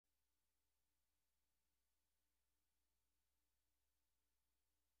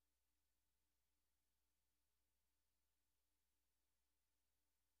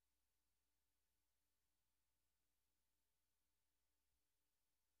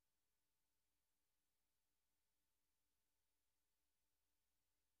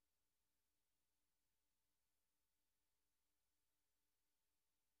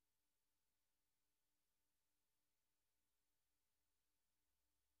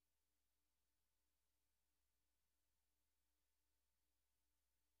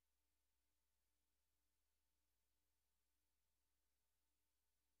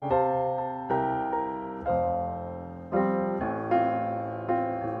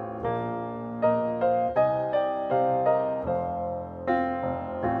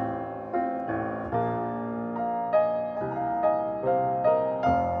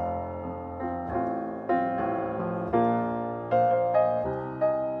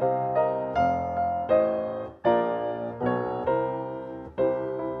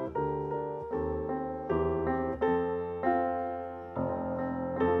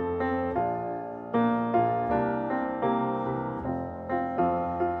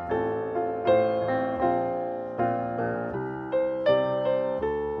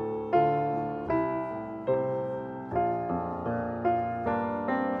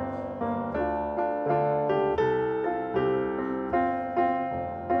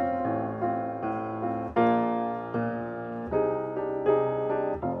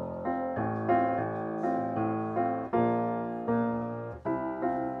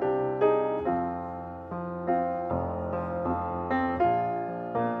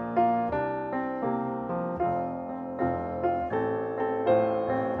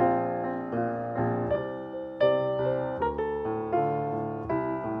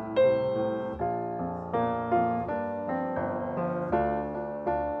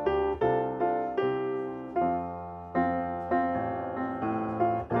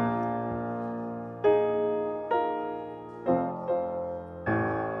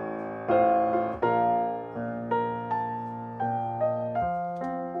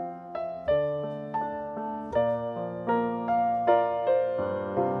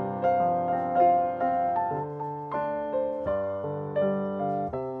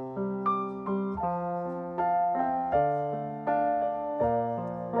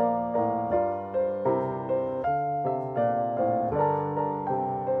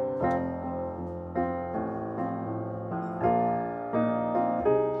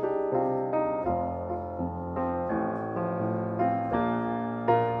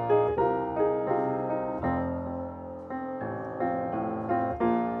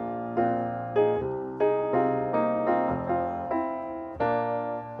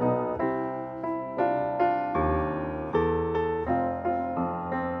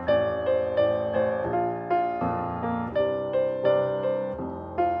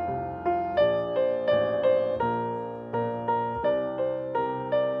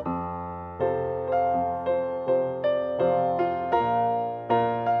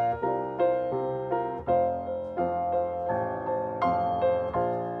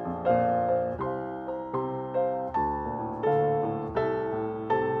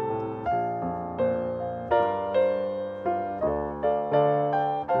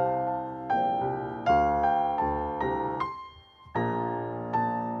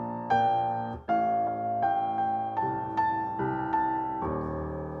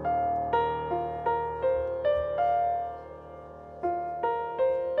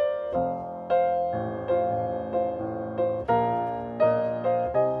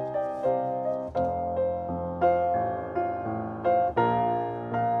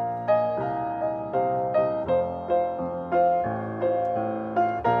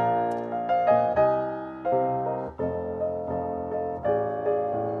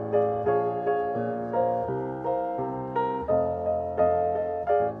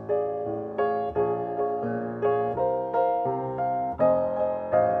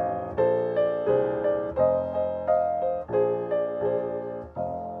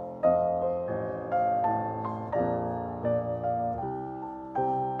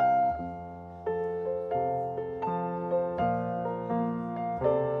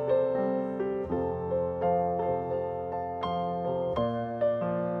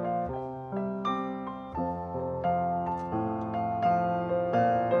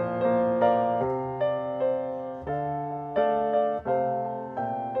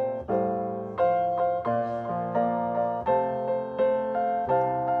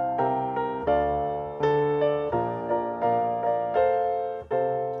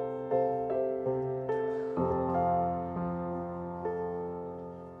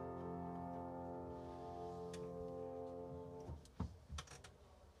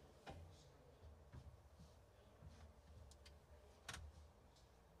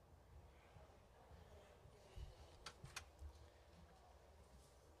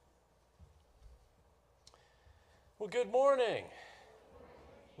Well, good morning.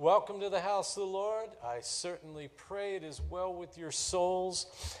 Welcome to the house of the Lord. I certainly pray it is well with your souls.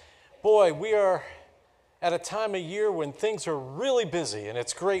 Boy, we are at a time of year when things are really busy, and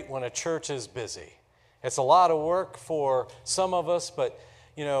it's great when a church is busy. It's a lot of work for some of us, but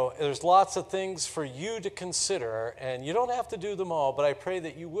there's lots of things for you to consider, and you don't have to do them all, but I pray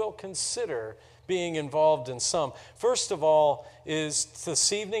that you will consider being involved in some. First of all is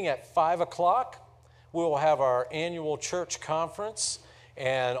this evening at 5 o'clock, we will have our annual church conference,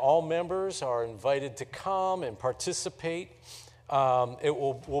 and all members are invited to come and participate. It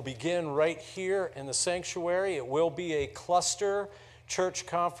will begin right here in the sanctuary. It will be a cluster church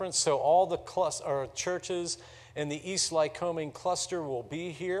conference, so all the churches in the East Lycoming cluster will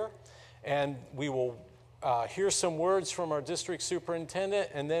be here, and we will hear some words from our district superintendent,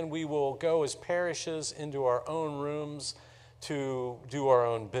 and then we will go as parishes into our own rooms to do our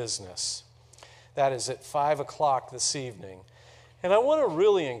own business. That is at 5 o'clock this evening. And I want to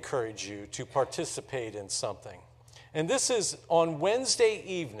really encourage you to participate in something. And this is on Wednesday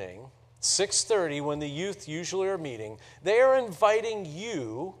evening, 6:30, when the youth usually are meeting. They are inviting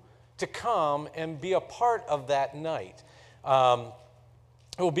you to come and be a part of that night.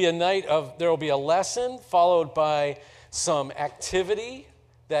 It will be a night there will be a lesson followed by some activity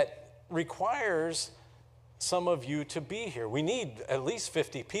that requires some of you to be here. We need at least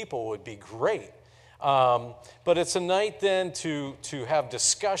 50 people would be great. But it's a night then to have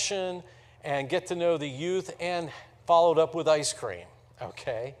discussion and get to know the youth, and followed up with ice cream,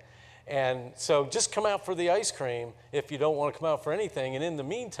 okay? And so just come out for the ice cream if you don't want to come out for anything. And in the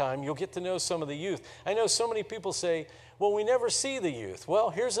meantime, you'll get to know some of the youth. I know so many people say, well, we never see the youth.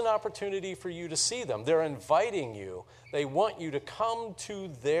 Well, here's an opportunity for you to see them. They're inviting you. They want you to come to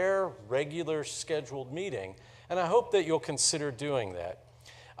their regular scheduled meeting. And I hope that you'll consider doing that.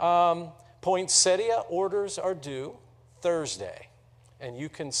 Poinsettia orders are due Thursday. And you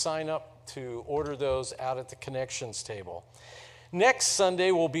can sign up to order those out at the connections table. Next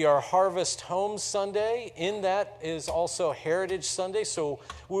Sunday will be our Harvest Home Sunday. In that is also Heritage Sunday, so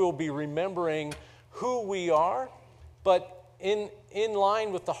we will be remembering who we are. But in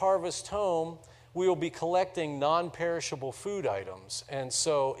line with the Harvest Home, we will be collecting non-perishable food items. And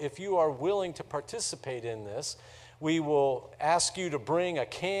so if you are willing to participate in this, we will ask you to bring a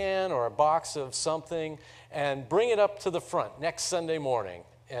can or a box of something and bring it up to the front next Sunday morning.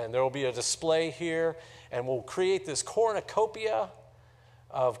 And there will be a display here, and we'll create this cornucopia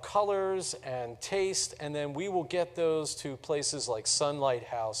of colors and taste, and then we will get those to places like Sunlight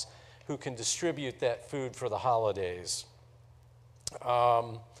House, who can distribute that food for the holidays.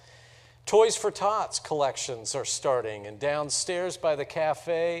 Toys for Tots collections are starting, and downstairs by the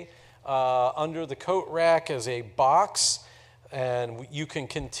cafe, under the coat rack is a box, and you can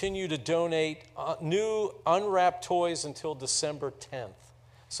continue to donate new unwrapped toys until December 10th.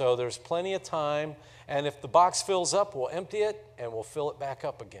 So there's plenty of time, and if the box fills up, we'll empty it, and we'll fill it back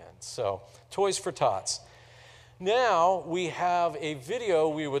up again. So, Toys for Tots. Now, we have a video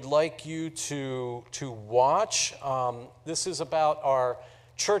we would like you to watch. This is about our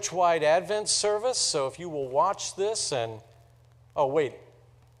church-wide Advent service, so if you will watch this and... Oh, wait.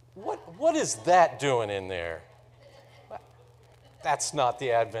 What is that doing in there? That's not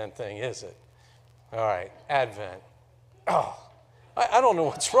the Advent thing, is it? All right, Advent. Oh. I don't know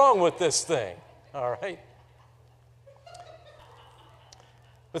what's wrong with this thing, all right?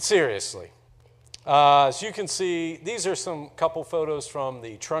 But seriously, as you can see, these are some couple photos from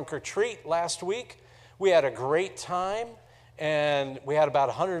the trunk or treat last week. We had a great time, and we had about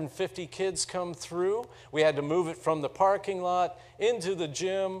 150 kids come through. We had to move it from the parking lot into the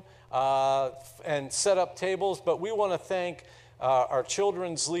gym and set up tables, but we want to thank our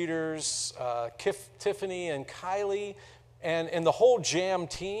children's leaders, Tiffany and Kylie, and the whole JAM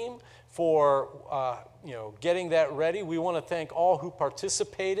team for getting that ready. We want to thank all who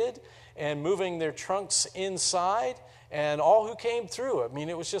participated and moving their trunks inside, and all who came through. I mean,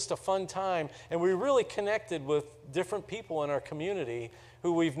 it was just a fun time, and we really connected with different people in our community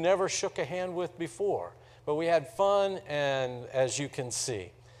who we've never shook a hand with before. But we had fun, and as you can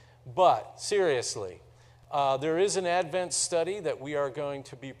see. But seriously, there is an Advent study that we are going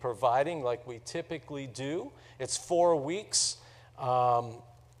to be providing like we typically do. It's 4 weeks,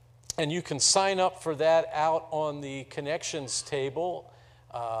 and you can sign up for that out on the connections table.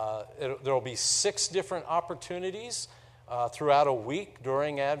 There will be 6 different opportunities throughout a week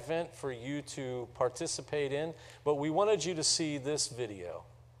during Advent for you to participate in, but we wanted you to see this video.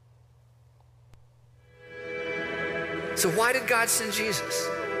 So why did God send Jesus?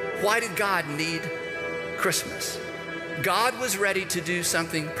 Why did God need Christmas? God was ready to do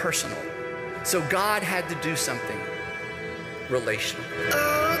something personal. So God had to do something relational.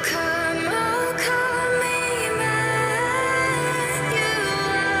 Oh, come, Emmanuel.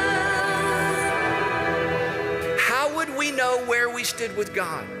 How would we know where we stood with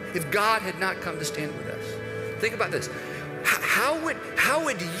God if God had not come to stand with us? Think about this. how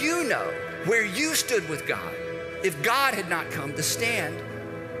would you know where you stood with God if God had not come to stand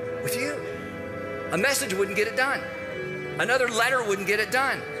with you? A message wouldn't get it done. Another letter wouldn't get it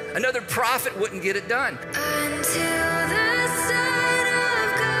done. Another prophet wouldn't get it done. Until the Son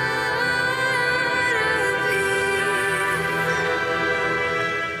of God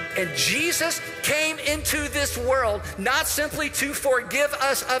appeared. And Jesus came into this world not simply to forgive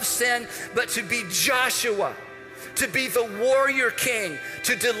us of sin, but to be Joshua, to be the warrior king,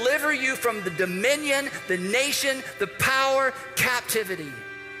 to deliver you from the dominion, the nation, the power, captivity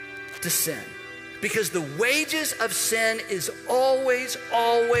to sin. Because the wages of sin is always,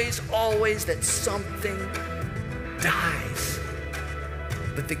 always, always that something dies.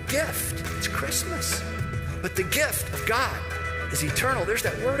 But the gift, it's Christmas. But the gift of God is eternal. There's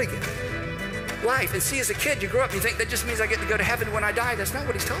that word again. Life. And see, as a kid, you grow up and you think that just means I get to go to heaven when I die. That's not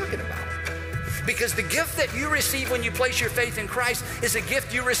what he's talking about. Because the gift that you receive when you place your faith in Christ is a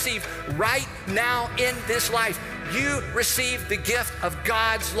gift you receive right now in this life. You receive the gift of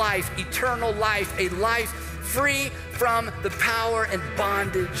God's life, eternal life, a life free from the power and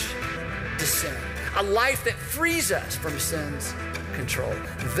bondage to sin. A life that frees us from sin's control.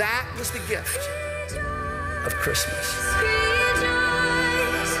 That was the gift of Christmas.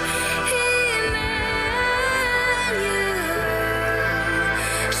 Rejoice, Emmanuel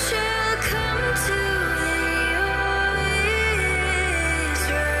shall come to thee, O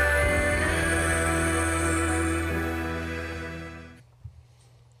Israel.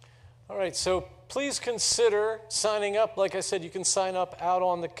 All right, so please consider signing up. Like I said, you can sign up out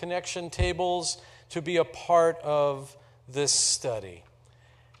on the connection tables to be a part of this study.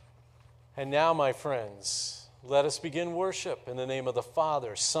 And now, my friends, let us begin worship in the name of the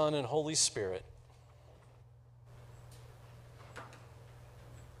Father, Son, and Holy Spirit.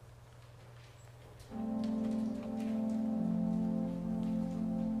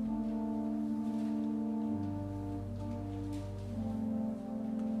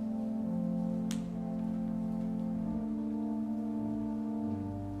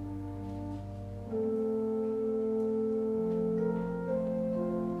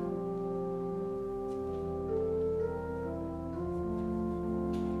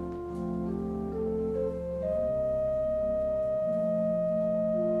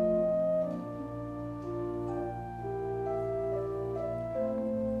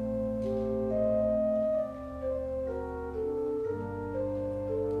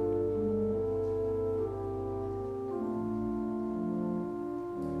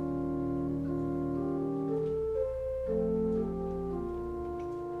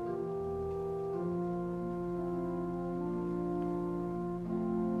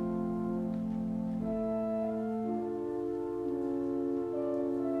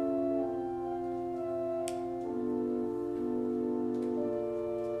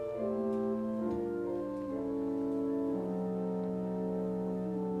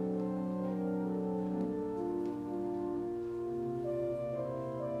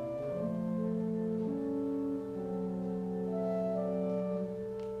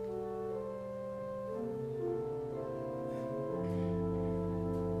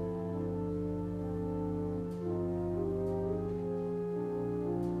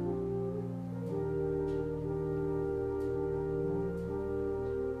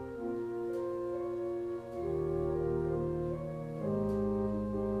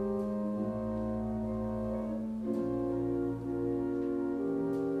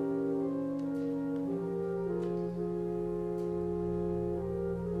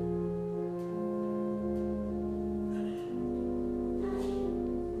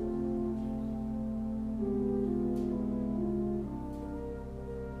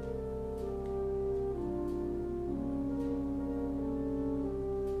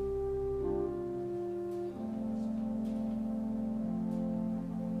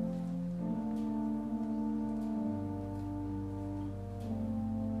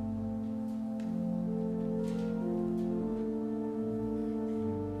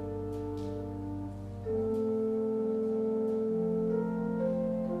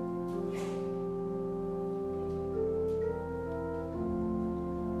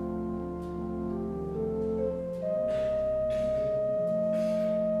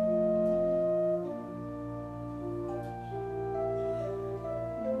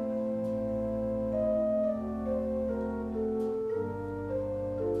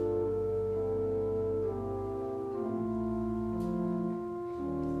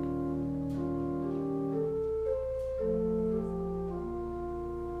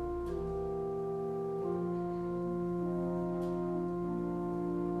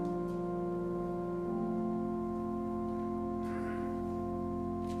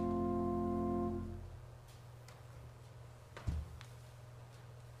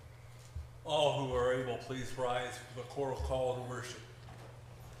 please rise for the choral call to worship.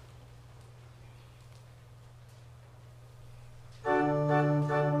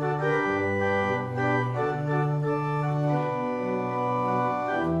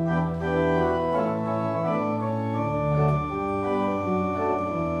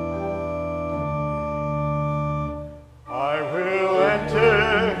 I will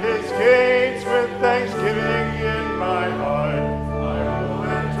enter his gates with thanksgiving in my heart. I will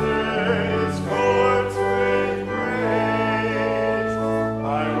enter his courts with praise.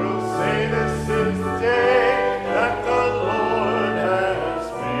 I will say this is the day that the Lord has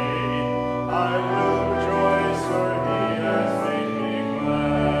made. I will rejoice for he has made me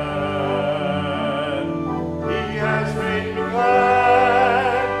glad. He has made me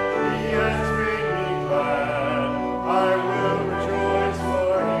glad. He has made me glad. I will rejoice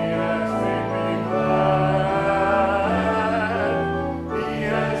for he has made me glad. He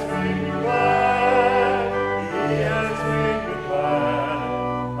has made me glad. He has made me glad.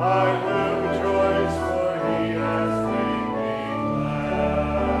 I will rejoice for he has made me glad.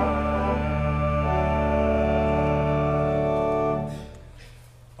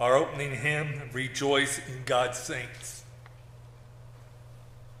 Our opening hymn, Rejoice in God's Saints.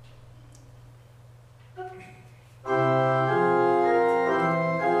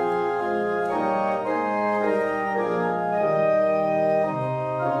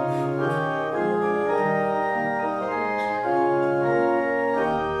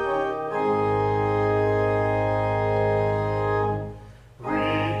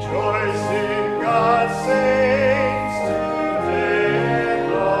 Rejoice in God's saints today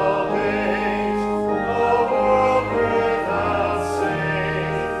and always. The world without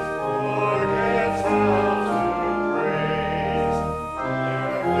saints forgets how to praise.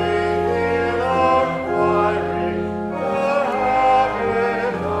 Their faith in acquiring the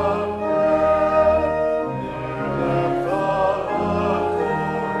habit of prayer. Their left thought of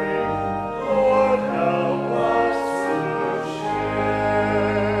glory, Lord, help us to share.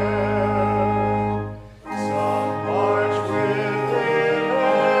 Some march with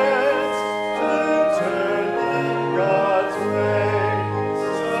reverence to turn them God's way.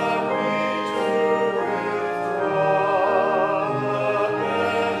 Some reach to withdraw the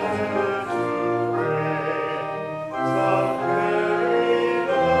better to pray. Some carry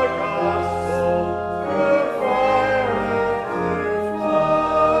the gospel through fire and through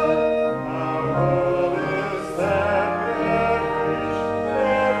flood. Our hope is that perish,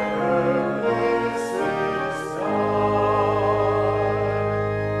 their purpose is done.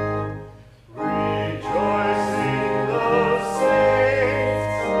 Rejoice in those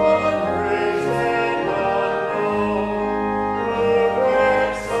saints, unpraised and unknown, who bear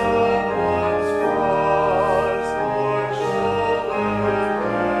someone's cross or shoulder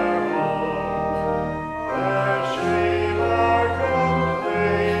their own. Their shame our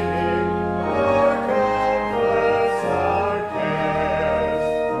complaining, our comforts our cares.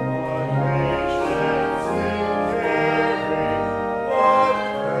 What patience in caring, what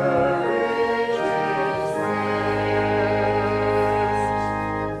courage is theirs.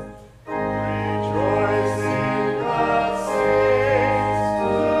 Rejoice in God's saints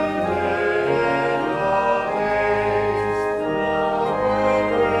today and always. The world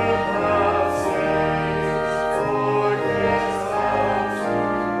without saints forgets how to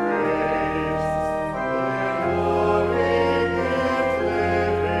praise. In loving, in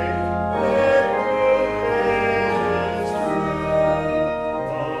living, their good is true.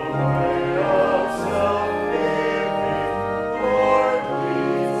 The way of self-giving, Lord,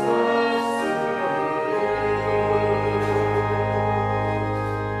 leads us to you.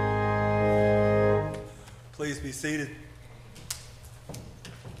 Please be seated.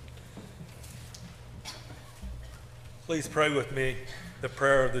 Please pray with me the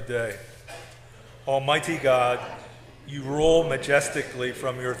prayer of the day. Almighty God, you rule majestically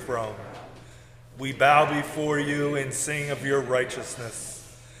from your throne. We bow before you and sing of your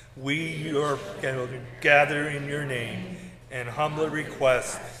righteousness. We gather in your name and humbly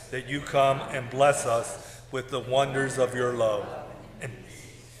request that you come and bless us with the wonders of your love. And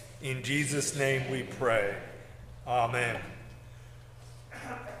in Jesus' name we pray. Amen.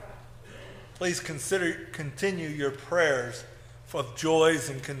 Please continue your prayers for joys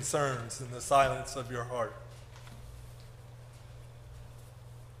and concerns in the silence of your heart.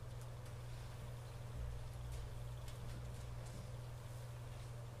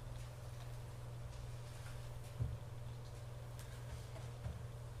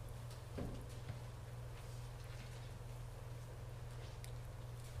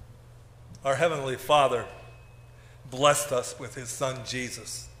 Our Heavenly Father blessed us with his Son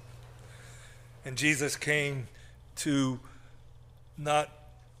Jesus. And Jesus came to not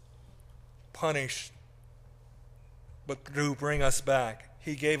punish, but to bring us back.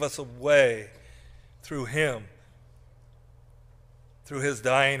 He gave us a way through him, through his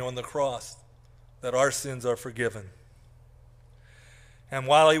dying on the cross, that our sins are forgiven. And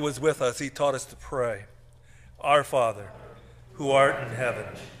while he was with us, he taught us to pray. Our Father, who art in heaven,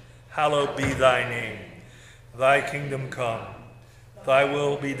 hallowed be thy name. Thy kingdom come. Thy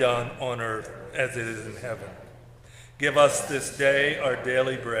will be done on earth as it is in heaven. Give us this day our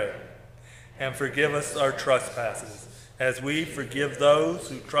daily bread, and forgive us our trespasses, as we forgive those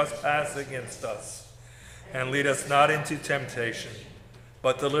who trespass against us. And lead us not into temptation,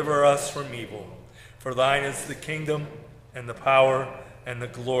 but deliver us from evil. For thine is the kingdom, and the power, and the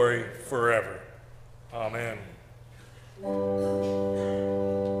glory forever. Amen.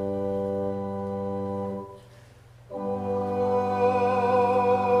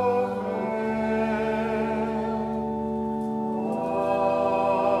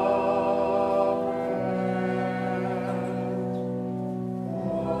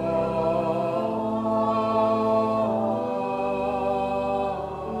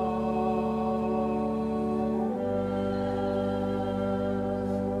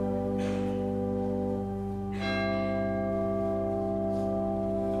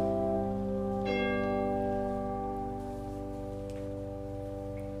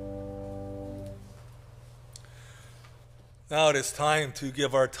 Now it is time to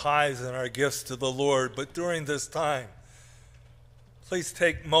give our tithes and our gifts to the Lord, but during this time, please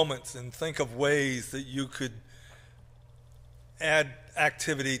take moments and think of ways that you could add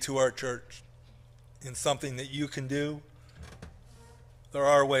activity to our church in something that you can do. There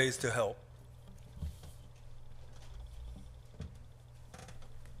are ways to help.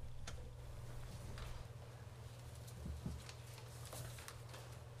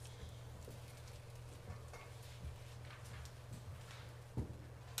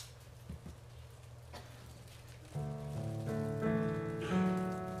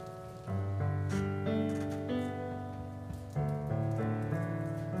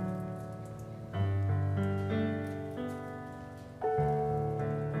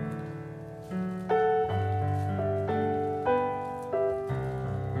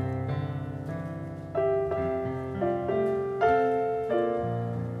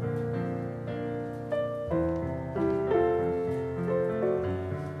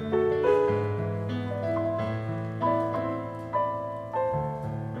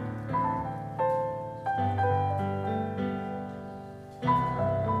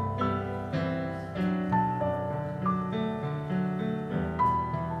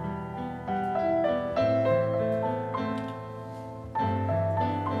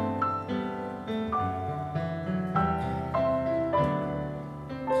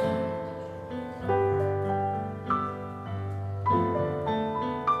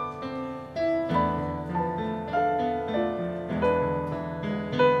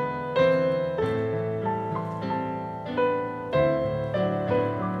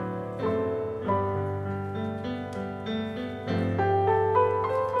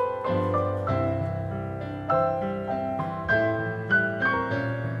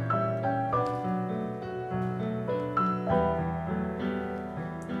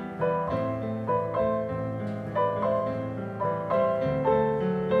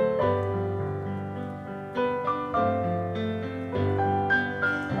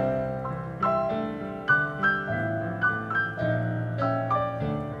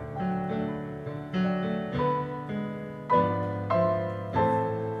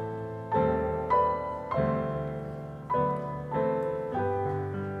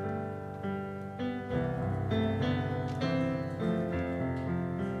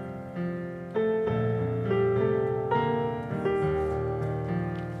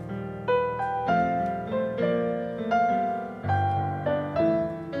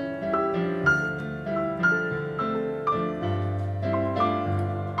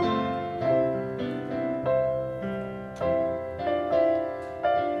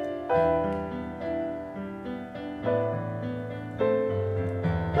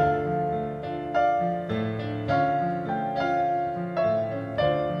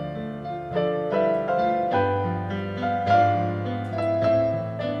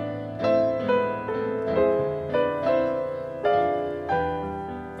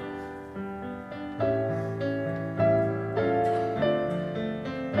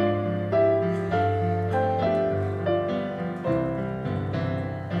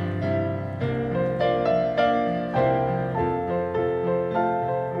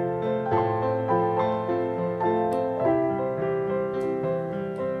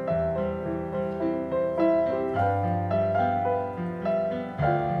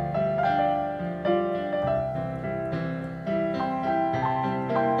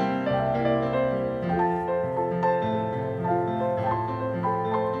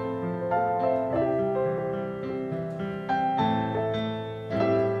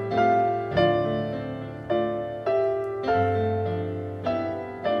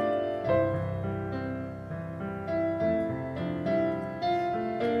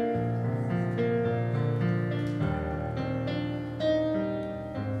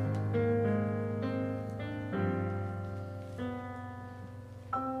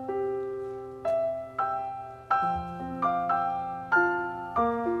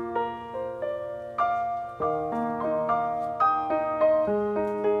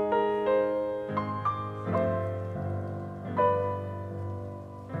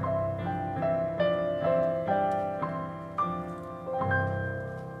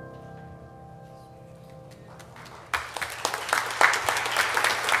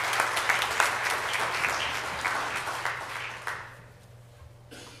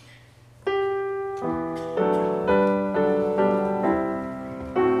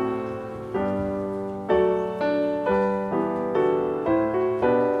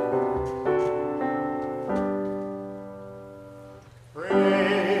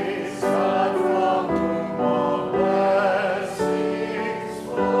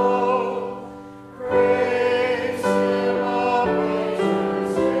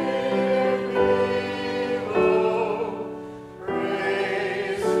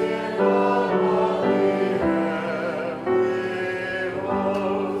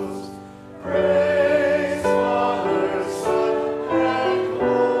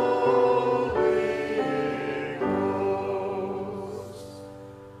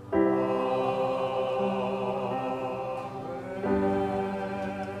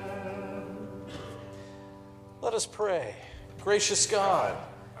 Gracious God,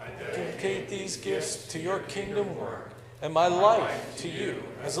 I dedicate these gifts to your kingdom work and my life to you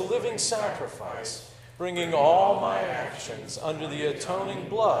as a living sacrifice, bringing all my actions under the atoning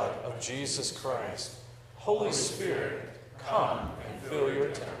blood of Jesus Christ. Holy Spirit, come and fill your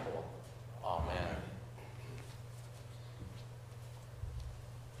temple. Amen.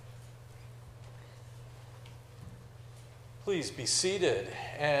 Please be seated,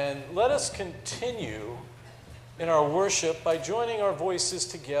 and let us continue in our worship by joining our voices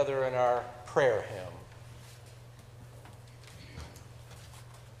together in our prayer hymn.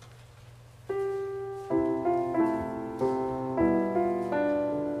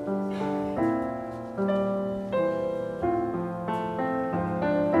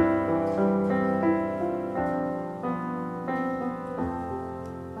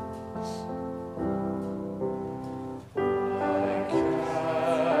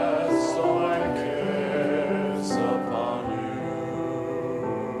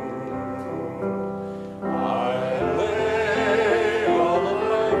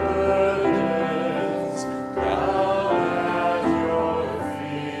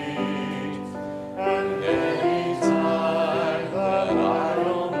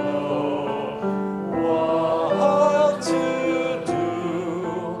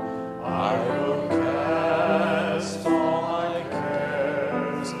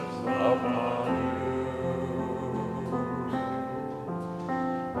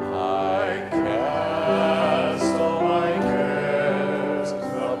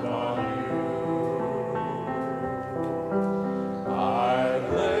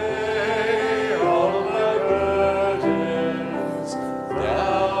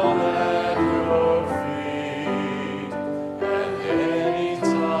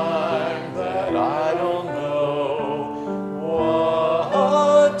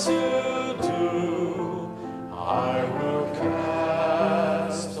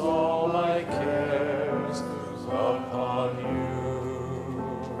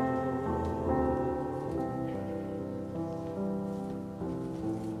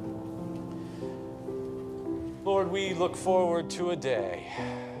 Lord, we look forward to a day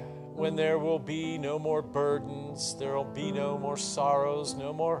when there will be no more burdens, there will be no more sorrows,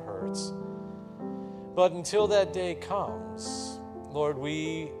 no more hurts. But until that day comes, Lord,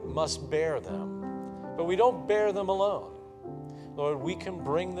 we must bear them. But we don't bear them alone. Lord, we can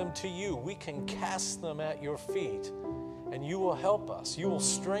bring them to you. We can cast them at your feet, and you will help us. You will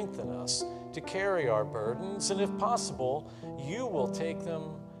strengthen us to carry our burdens, and if possible, you will take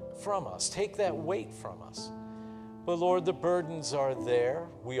them from us, take that weight from us. But Lord, the burdens are there.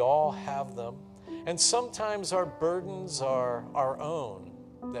 We all have them. And sometimes our burdens are our own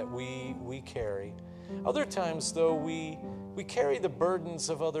that we carry. Other times, though, we carry the burdens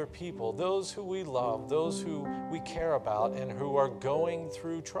of other people, those who we love, those who we care about, and who are going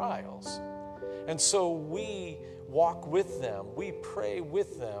through trials. And so we walk with them, we pray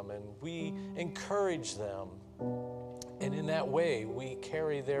with them, and we encourage them. And in that way, we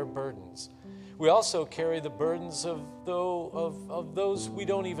carry their burdens. We also carry the burdens of those we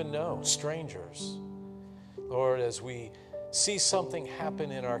don't even know, strangers. Lord, as we see something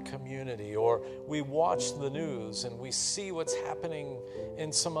happen in our community, or we watch the news and we see what's happening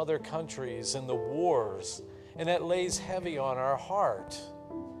in some other countries and the wars, and that lays heavy on our heart,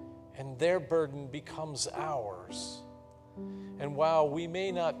 and their burden becomes ours. And while we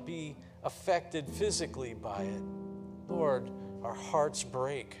may not be affected physically by it, Lord, our hearts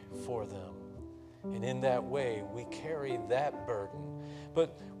break for them. And in that way, we carry that burden.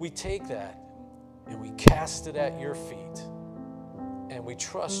 But we take that and we cast it at your feet. And we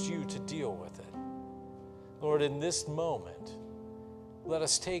trust you to deal with it. Lord, in this moment, let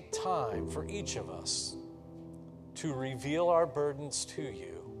us take time for each of us to reveal our burdens to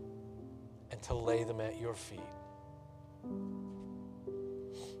you and to lay them at your feet.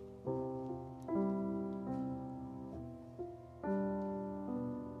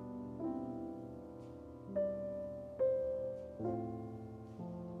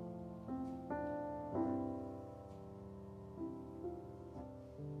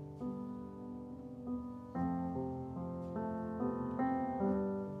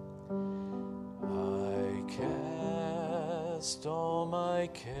 Cast all my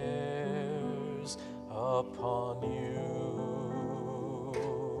cares upon you.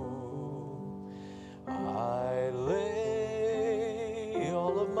 I lay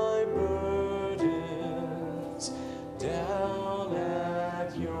all of my burdens down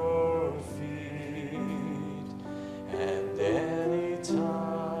at your feet. And any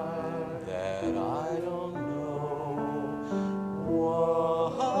time that I don't know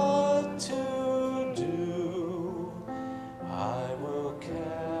what to do,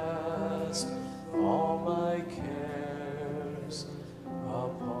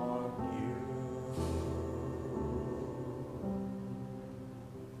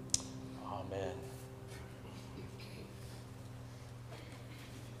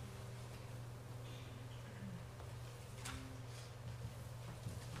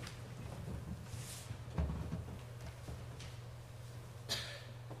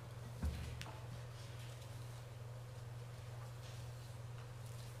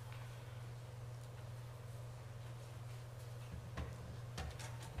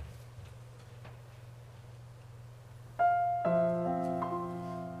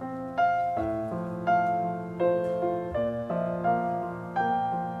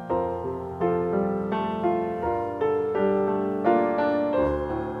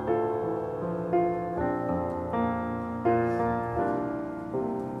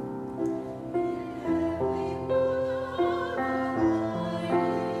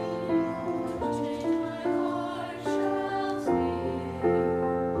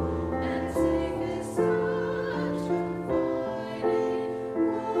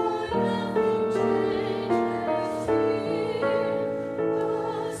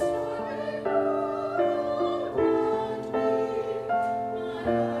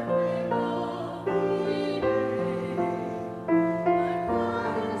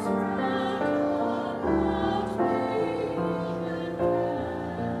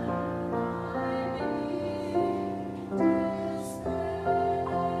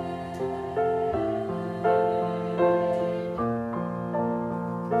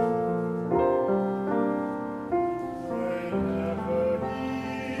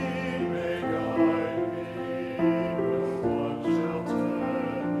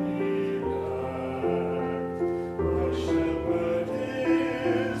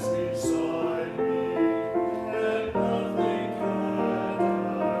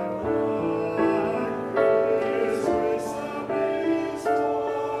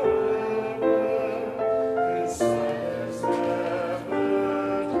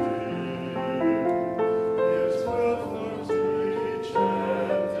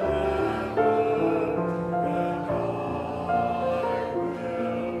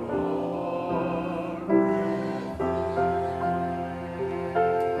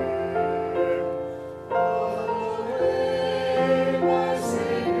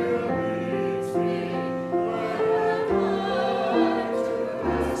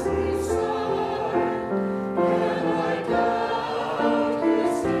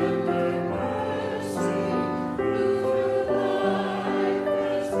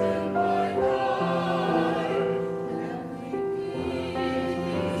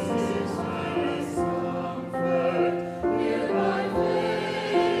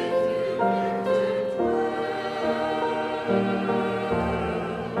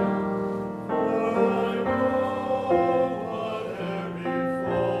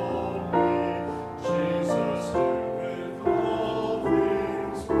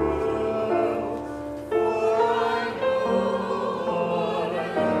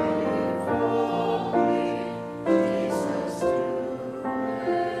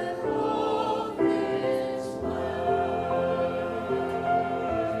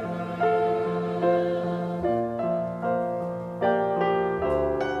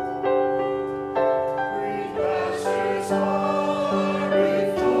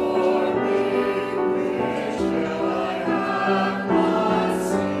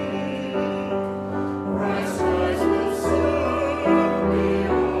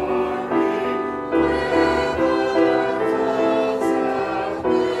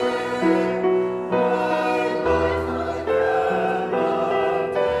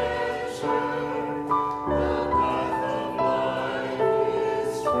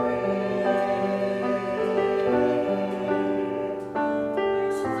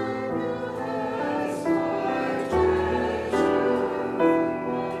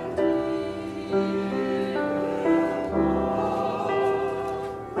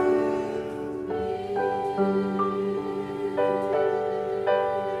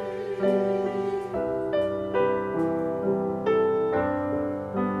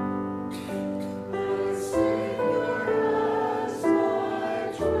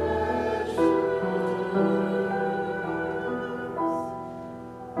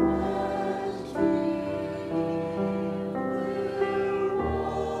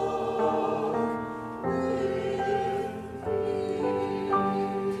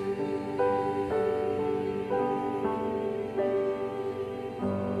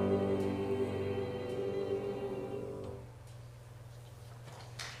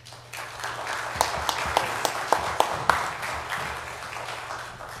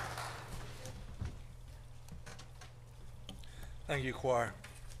 Thank you, choir.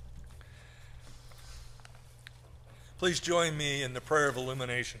 Please join me in the prayer of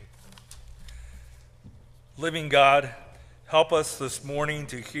illumination. Living God, help us this morning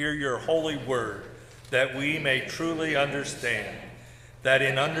to hear your holy word, that we may truly understand, that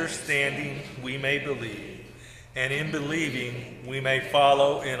in understanding we may believe, and in believing we may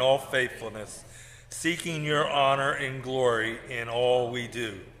follow in all faithfulness, seeking your honor and glory in all we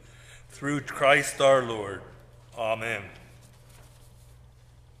do. Through Christ our Lord. Amen.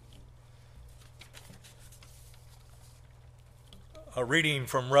 A reading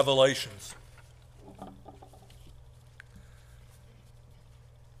from Revelations.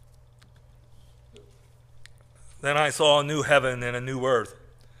 Then I saw a new heaven and a new earth,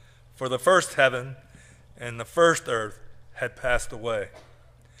 for the first heaven and the first earth had passed away,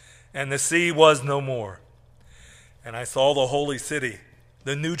 and the sea was no more. And I saw the holy city,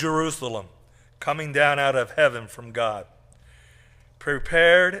 the new Jerusalem, coming down out of heaven from God,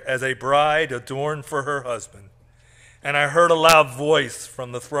 prepared as a bride adorned for her husband. And I heard a loud voice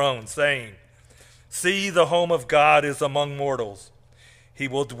from the throne saying, "See, the home of God is among mortals. He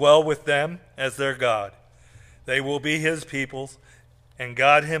will dwell with them as their God. They will be his peoples, and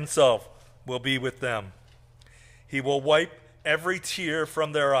God himself will be with them. He will wipe every tear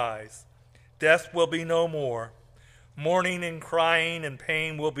from their eyes. Death will be no more. Mourning and crying and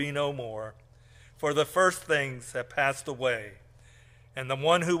pain will be no more, for the first things have passed away." And the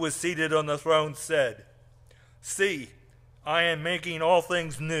one who was seated on the throne said, "See, I am making all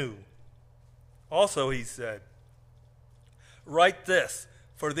things new." Also he said, "Write this,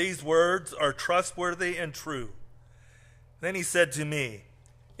 for these words are trustworthy and true." Then he said to me,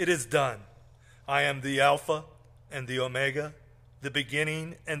 "It is done. I am the Alpha and the Omega, the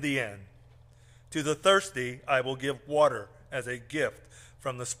beginning and the end. To the thirsty I will give water as a gift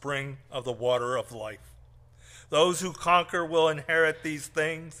from the spring of the water of life. Those who conquer will inherit these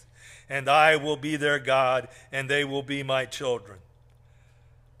things, and I will be their God, and they will be my children.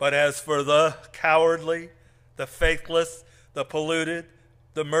 But as for the cowardly, the faithless, the polluted,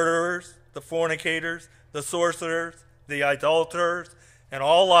 the murderers, the fornicators, the sorcerers, the idolaters, and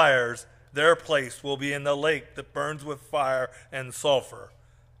all liars, their place will be in the lake that burns with fire and sulfur,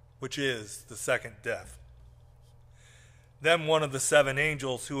 which is the second death." Then one of the seven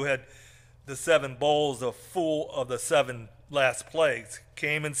angels who had the seven bowls full of the seven last plagues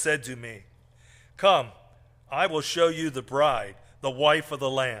came and said to me, "Come, I will show you the bride, the wife of the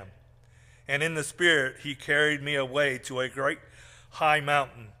Lamb." And in the Spirit he carried me away to a great high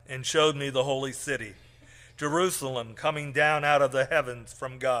mountain and showed me the holy city, Jerusalem, coming down out of the heavens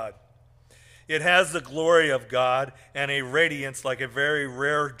from God. It has the glory of God and a radiance like a very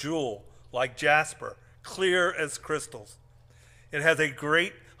rare jewel, like jasper, clear as crystals. It has a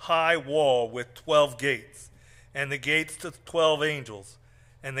great high wall with 12 gates, and the gates to 12 angels,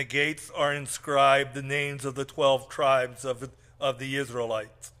 and the gates are inscribed the names of the 12 tribes of the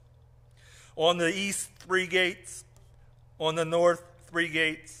Israelites. On the east 3 gates, on the north 3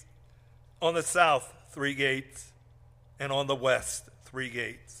 gates, on the south 3 gates, and on the west 3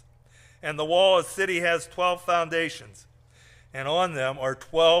 gates. And the wall of the city has 12 foundations, and on them are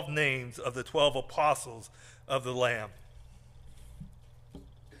 12 names of the 12 apostles of the Lamb.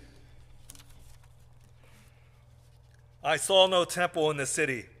 I saw no temple in the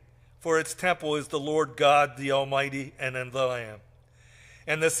city, for its temple is the Lord God, the Almighty, and in the Lamb.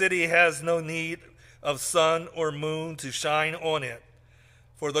 And the city has no need of sun or moon to shine on it,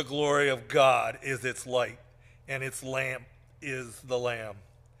 for the glory of God is its light, and its lamp is the Lamb.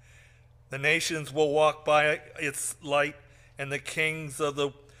 The nations will walk by its light, and the kings of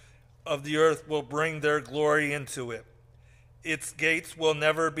the earth will bring their glory into it. Its gates will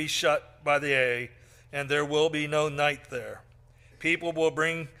never be shut by the day, and there will be no night there. People will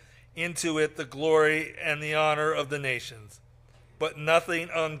bring into it the glory and the honor of the nations, but nothing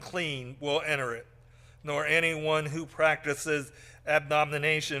unclean will enter it, nor anyone who practices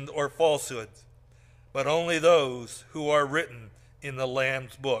abomination or falsehoods, but only those who are written in the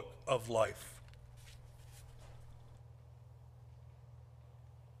Lamb's book of life.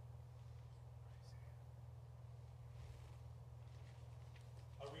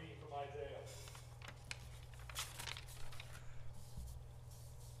 A reading from Isaiah.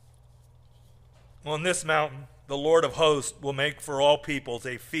 On this mountain, the Lord of hosts will make for all peoples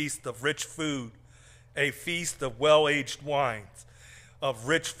a feast of rich food, a feast of well-aged wines, of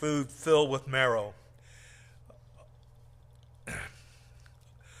rich food filled with marrow,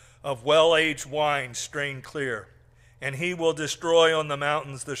 of well-aged wine strained clear. And he will destroy on the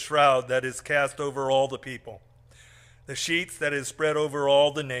mountains the shroud that is cast over all the people, the sheets that is spread over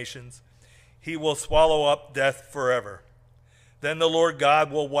all the nations. He will swallow up death forever. Then the Lord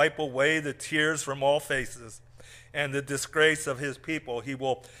God will wipe away the tears from all faces, and the disgrace of his people he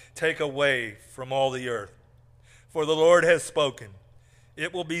will take away from all the earth. For the Lord has spoken.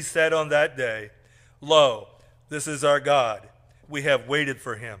 It will be said on that day, Lo, this is our God. We have waited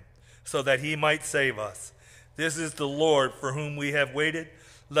for him, so that he might save us. This is the Lord for whom we have waited.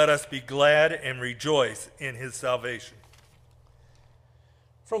 Let us be glad and rejoice in his salvation.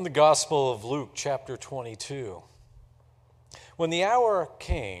 From the Gospel of Luke, chapter 22. When the hour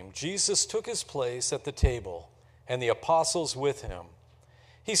came, Jesus took his place at the table, and the apostles with him.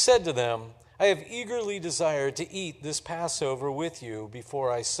 He said to them, I have eagerly desired to eat this Passover with you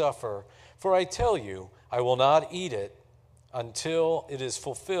before I suffer, for I tell you, I will not eat it until it is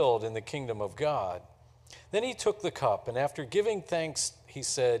fulfilled in the kingdom of God. Then he took the cup, and after giving thanks, he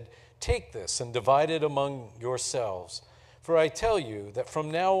said, Take this and divide it among yourselves. For I tell you that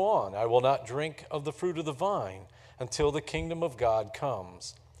from now on I will not drink of the fruit of the vine until the kingdom of God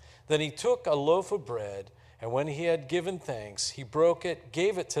comes. Then he took a loaf of bread, and when he had given thanks, he broke it,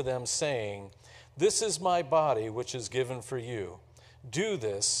 gave it to them, saying, This is my body, which is given for you. Do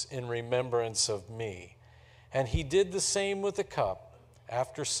this in remembrance of me. And he did the same with the cup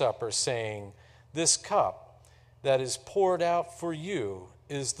after supper, saying, This cup that is poured out for you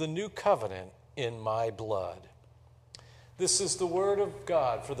is the new covenant in my blood. This is the word of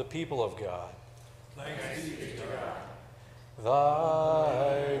God for the people of God. Thanks be to God.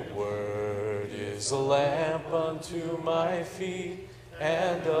 Thy word is a lamp unto my feet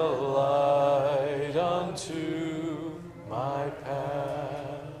and a light unto my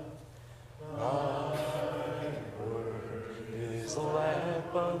path. Thy word is a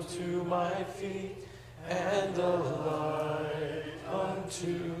lamp unto my feet and a light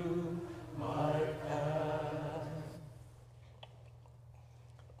unto my path.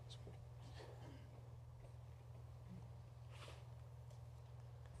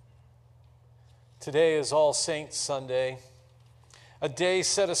 Today is All Saints Sunday, a day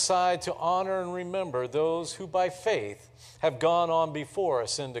set aside to honor and remember those who by faith have gone on before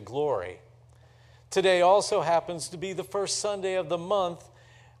us into glory. Today also happens to be the first Sunday of the month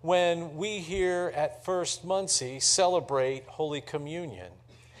when we here at First Muncie celebrate Holy Communion.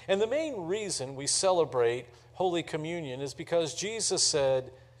 And the main reason we celebrate Holy Communion is because Jesus said,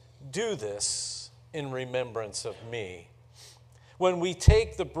 Do this in remembrance of me. When we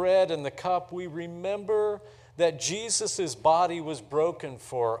take the bread and the cup, we remember that Jesus' body was broken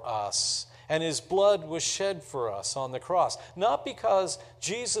for us and his blood was shed for us on the cross. Not because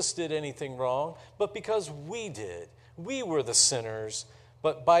Jesus did anything wrong, but because we did. We were the sinners,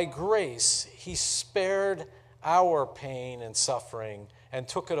 but by grace he spared our pain and suffering and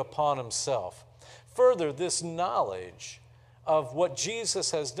took it upon himself. Further, this knowledge of what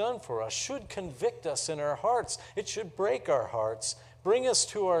Jesus has done for us should convict us in our hearts. It should break our hearts, bring us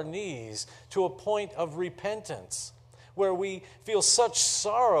to our knees to a point of repentance where we feel such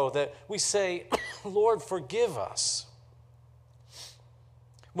sorrow that we say, Lord, forgive us.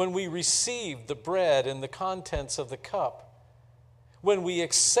 When we receive the bread and the contents of the cup, when we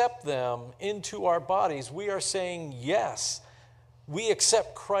accept them into our bodies, we are saying, yes, we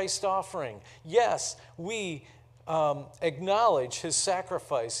accept Christ's offering. Yes, we acknowledge his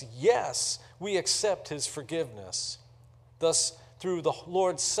sacrifice. Yes, we accept his forgiveness. Thus, through the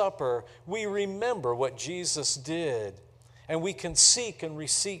Lord's Supper, we remember what Jesus did, and we can seek and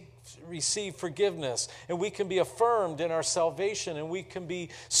receive forgiveness, and we can be affirmed in our salvation, and we can be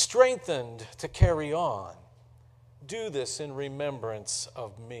strengthened to carry on. Do this in remembrance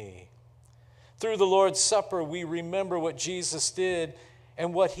of me. Through the Lord's Supper, we remember what Jesus did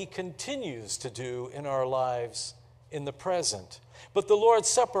and what he continues to do in our lives in the present. But the Lord's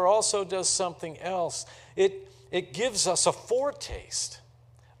Supper also does something else. It gives us a foretaste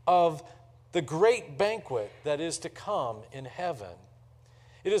of the great banquet that is to come in heaven.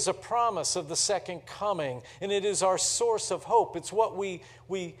 It is a promise of the second coming, and it is our source of hope. It's what we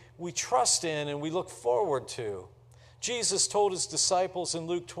trust in and we look forward to. Jesus told his disciples in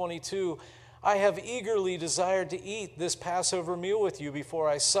Luke 22, I have eagerly desired to eat this Passover meal with you before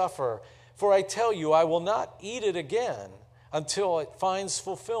I suffer. For I tell you, I will not eat it again until it finds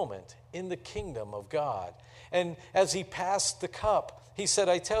fulfillment in the kingdom of God. And as he passed the cup, he said,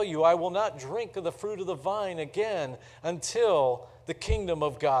 I tell you, I will not drink of the fruit of the vine again until the kingdom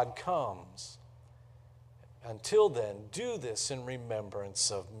of God comes. Until then, do this in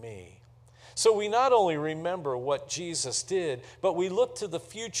remembrance of me. So we not only remember what Jesus did, but we look to the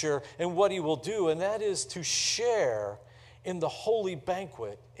future and what he will do, and that is to share in the holy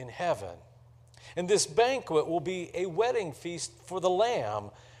banquet in heaven. And this banquet will be a wedding feast for the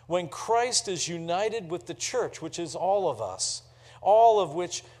Lamb when Christ is united with the church, which is all of us, all of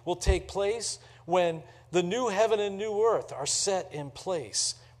which will take place when the new heaven and new earth are set in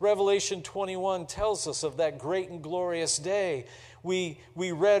place. Revelation 21 tells us of that great and glorious day. We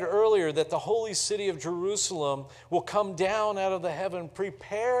read earlier that the holy city of Jerusalem will come down out of the heaven,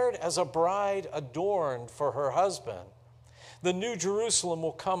 prepared as a bride adorned for her husband. The new Jerusalem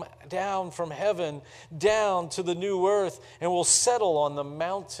will come down from heaven, down to the new earth, and will settle on the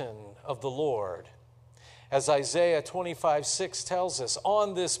mountain of the Lord. As Isaiah 25:6 tells us,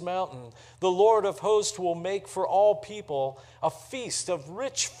 on this mountain, the Lord of hosts will make for all people a feast of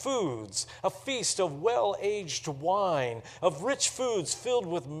rich foods, a feast of well-aged wine, of rich foods filled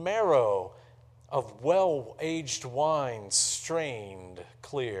with marrow, of well-aged wine strained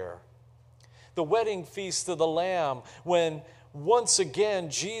clear. The wedding feast of the Lamb, when once again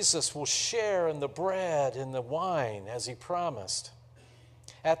Jesus will share in the bread and the wine as he promised.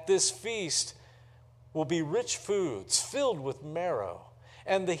 At this feast will be rich foods filled with marrow.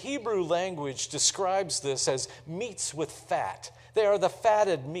 And the Hebrew language describes this as meats with fat. They are the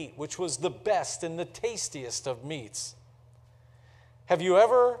fatted meat, which was the best and the tastiest of meats. Have you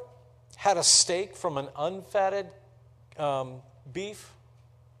ever had a steak from an unfatted beef?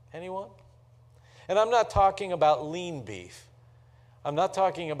 Anyone? And I'm not talking about lean beef. I'm not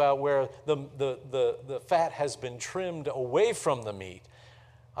talking about where the fat has been trimmed away from the meat.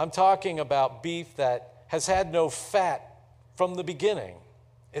 I'm talking about beef that has had no fat from the beginning.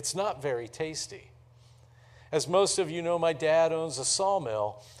 It's not very tasty. As most of you know, my dad owns a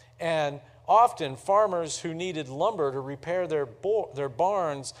sawmill, and often farmers who needed lumber to repair their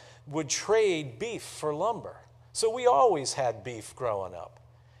barns would trade beef for lumber. So we always had beef growing up.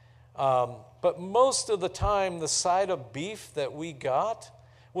 But most of the time, the side of beef that we got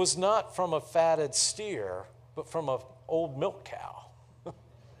was not from a fatted steer, but from an old milk cow.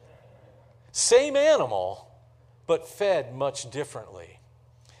 Same animal, but fed much differently.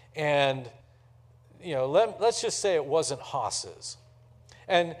 And, let's just say it wasn't Haas's.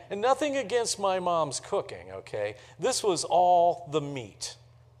 And nothing against my mom's cooking, okay? This was all the meat.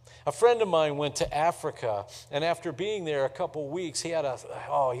 A friend of mine went to Africa, and after being there a couple weeks, he had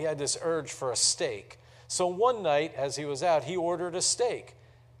this urge for a steak. So one night, as he was out, he ordered a steak.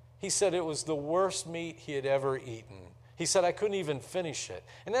 He said it was the worst meat he had ever eaten. He said, I couldn't even finish it.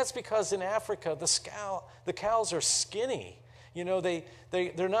 And that's because in Africa, the cows are skinny.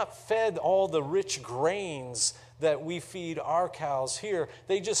 They're not fed all the rich grains that we feed our cows here.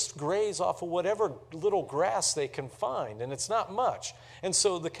 They just graze off of whatever little grass they can find, and it's not much. And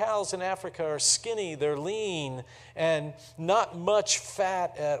so the cows in Africa are skinny, they're lean, and not much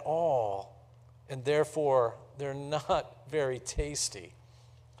fat at all. And therefore, they're not very tasty.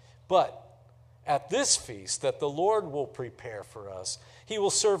 But at this feast that the Lord will prepare for us, he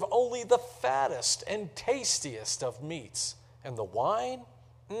will serve only the fattest and tastiest of meats. And the wine?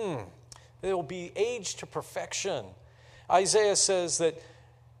 It will be aged to perfection. Isaiah says that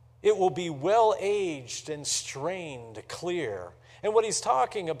it will be well aged and strained clear. And what he's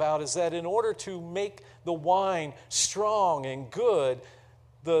talking about is that in order to make the wine strong and good,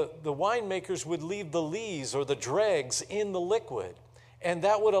 the winemakers would leave the lees or the dregs in the liquid. And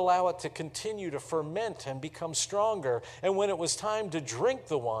that would allow it to continue to ferment and become stronger. And when it was time to drink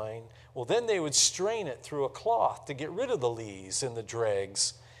the wine, well, then they would strain it through a cloth to get rid of the lees and the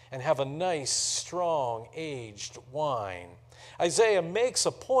dregs and have a nice, strong, aged wine. Isaiah makes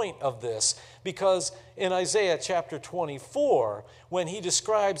a point of this because in Isaiah chapter 24, when he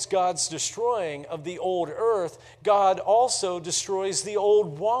describes God's destroying of the old earth, God also destroys the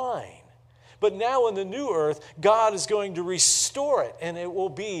old wine. But now in the new earth, God is going to restore it, and it will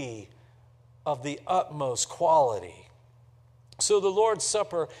be of the utmost quality. So the Lord's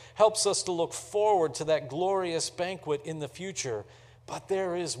Supper helps us to look forward to that glorious banquet in the future. But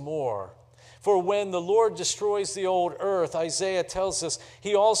there is more. For when the Lord destroys the old earth, Isaiah tells us,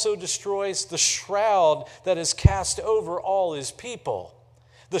 he also destroys the shroud that is cast over all his people.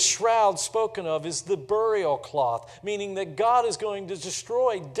 The shroud spoken of is the burial cloth, meaning that God is going to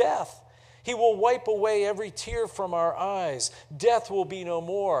destroy death. He will wipe away every tear from our eyes. Death will be no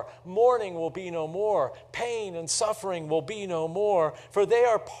more. Mourning will be no more. Pain and suffering will be no more. For they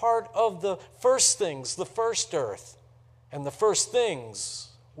are part of the first things, the first earth. And the first things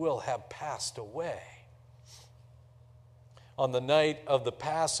will have passed away. On the night of the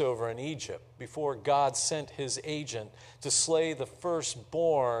Passover in Egypt, before God sent his agent to slay the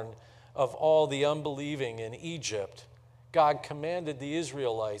firstborn of all the unbelieving in Egypt, God commanded the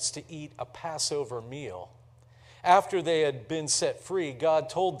Israelites to eat a Passover meal. After they had been set free, God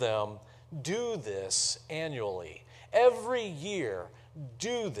told them, do this annually. Every year,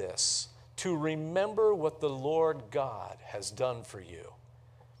 do this to remember what the Lord God has done for you.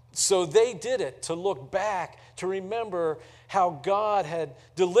 So they did it to look back, to remember how God had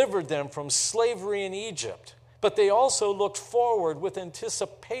delivered them from slavery in Egypt. But they also looked forward with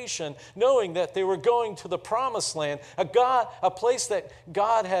anticipation, knowing that they were going to the promised land, a place that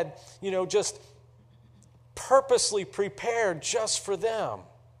God had, just purposely prepared just for them.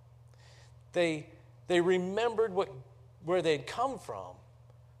 They remembered where they'd come from,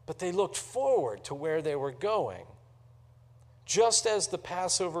 but they looked forward to where they were going. Just as the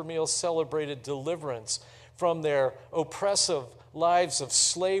Passover meal celebrated deliverance from their oppressive lives of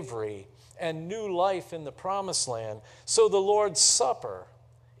slavery and new life in the promised land, so the Lord's Supper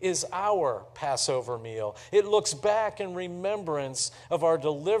is our Passover meal. It looks back in remembrance of our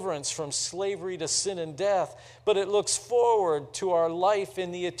deliverance from slavery to sin and death, but it looks forward to our life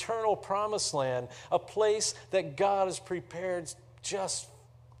in the eternal promised land, a place that God has prepared just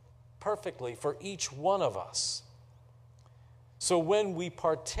perfectly for each one of us. So when we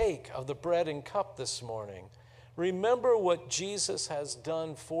partake of the bread and cup this morning, remember what Jesus has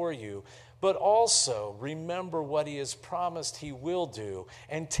done for you, but also remember what he has promised he will do,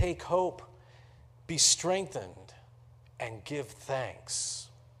 and take hope, be strengthened, and give thanks.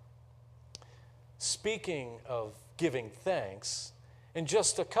 Speaking of giving thanks, in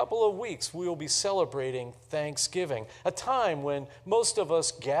just a couple of weeks, we will be celebrating Thanksgiving, a time when most of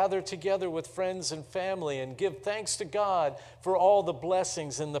us gather together with friends and family and give thanks to God for all the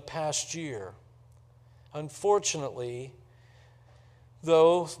blessings in the past year. Unfortunately,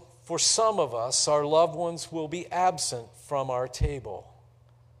 though, for some of us, our loved ones will be absent from our table.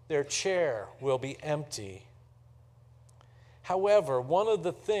 Their chair will be empty. However, one of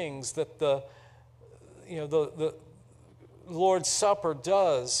the things that the Lord's Supper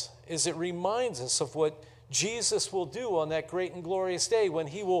does is it reminds us of what Jesus will do on that great and glorious day when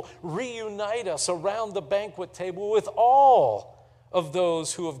he will reunite us around the banquet table with all of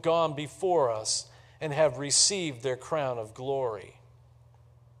those who have gone before us and have received their crown of glory.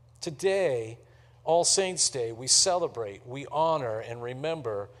 Today, All Saints' Day, we celebrate, we honor, and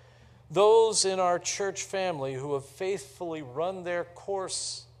remember those in our church family who have faithfully run their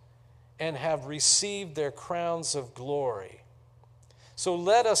course and have received their crowns of glory. So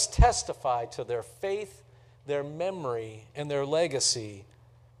let us testify to their faith, their memory, and their legacy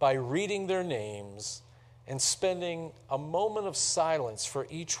by reading their names and spending a moment of silence for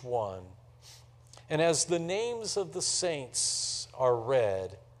each one. And as the names of the saints are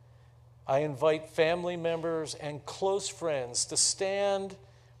read, I invite family members and close friends to stand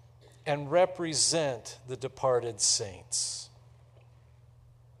and represent the departed saints.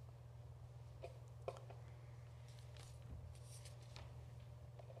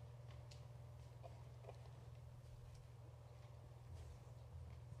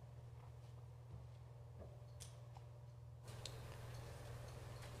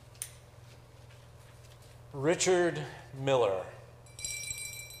 Richard Miller.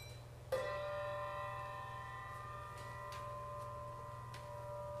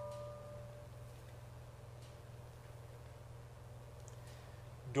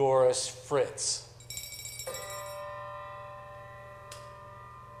 Doris Fritz.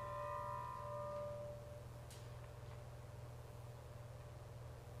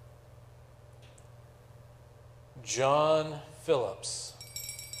 John Phillips.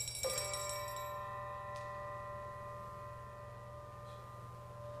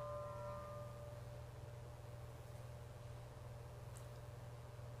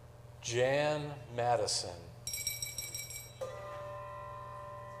 Jan Madison.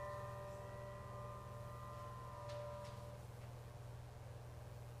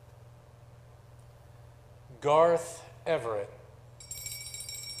 Garth Everett.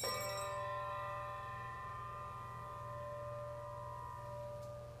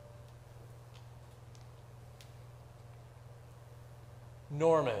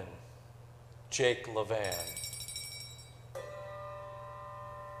 Norman Jake Levan.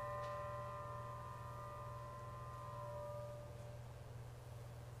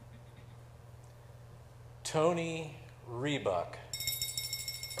 Tony Rebuck.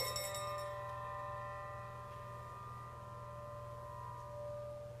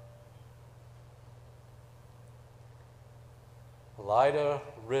 Lida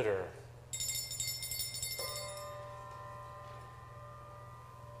Ritter.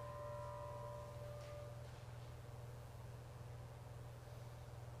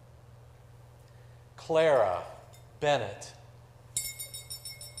 Clara Bennett.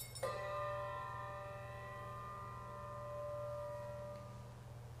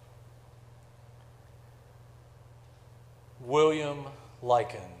 William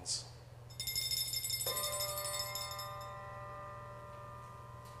Likens.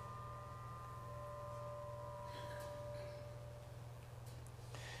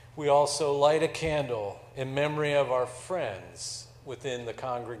 We also light a candle in memory of our friends within the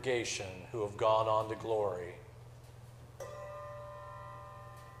congregation who have gone on to glory.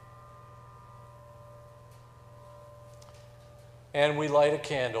 And we light a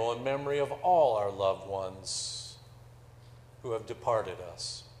candle in memory of all our loved ones who have departed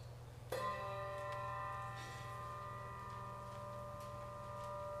us.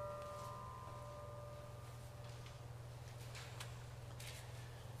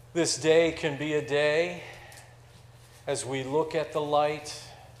 This day can be a day as we look at the light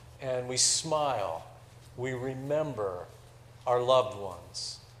and we smile, we remember our loved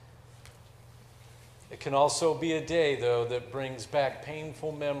ones. It can also be a day, though, that brings back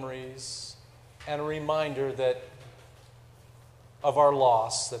painful memories and a reminder that of our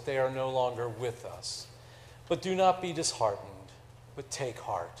loss, that they are no longer with us. But do not be disheartened, but take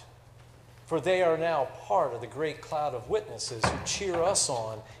heart. For they are now part of the great cloud of witnesses who cheer us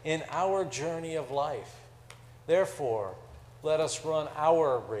on in our journey of life. Therefore, let us run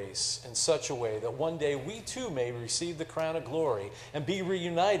our race in such a way that one day we too may receive the crown of glory and be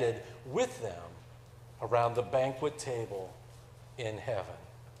reunited with them around the banquet table in heaven.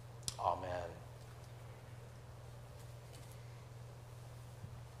 Amen.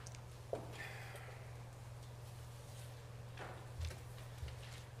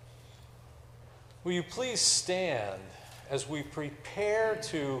 Will you please stand as we prepare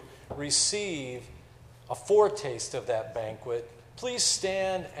to receive a foretaste of that banquet? Please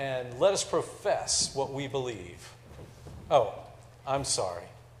stand and let us profess what we believe. Oh, I'm sorry.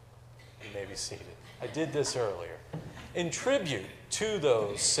 You may be seated. I did this earlier. In tribute to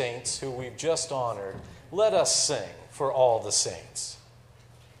those saints who we've just honored, let us sing for all the saints.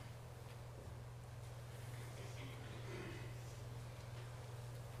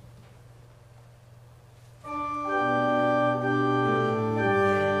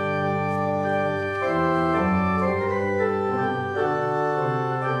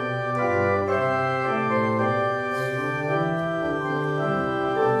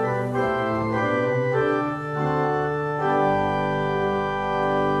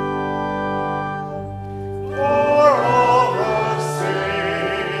 For all the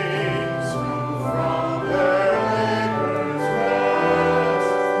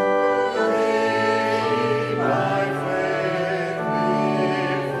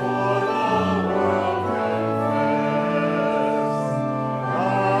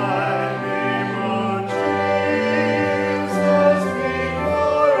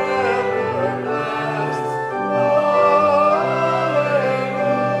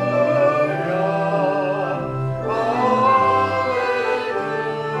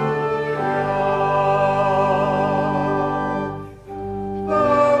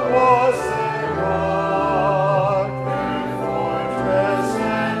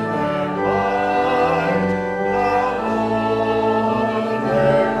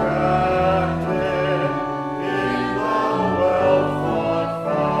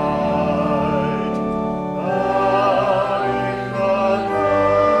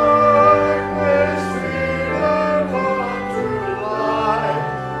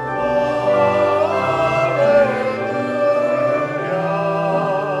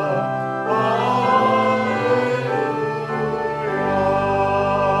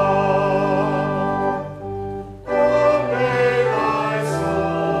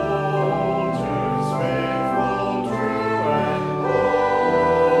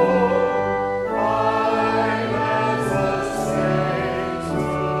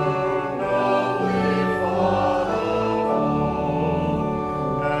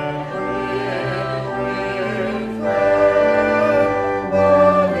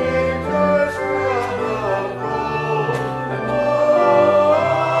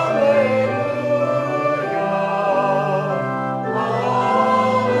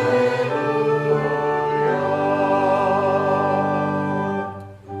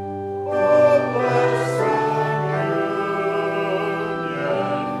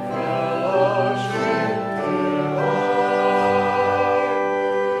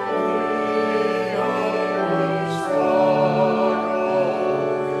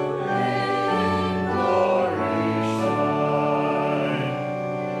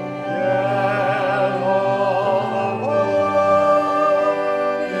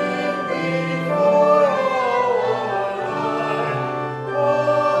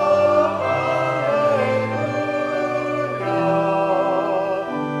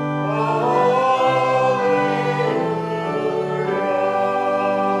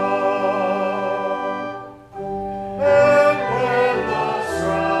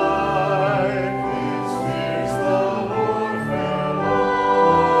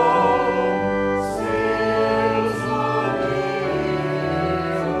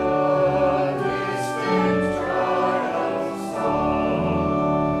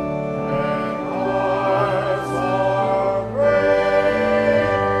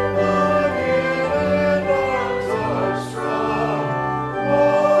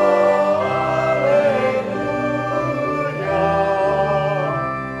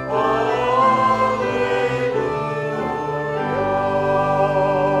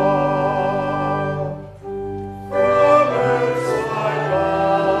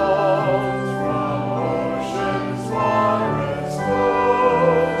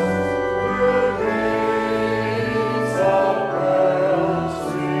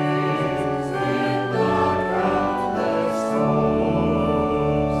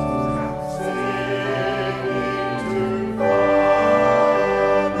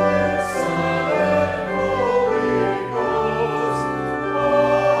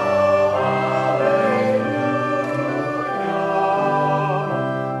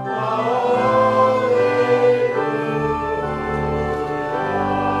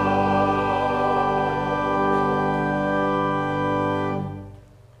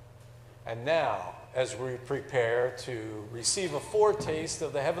as we prepare to receive a foretaste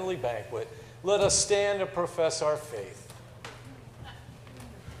of the heavenly banquet, let us stand and profess our faith.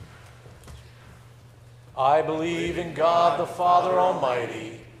 I believe in God the Father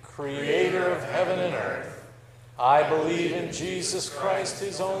Almighty, creator of heaven and earth. I believe in Jesus Christ,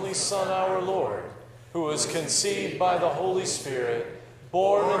 his only Son, our Lord, who was conceived by the Holy Spirit,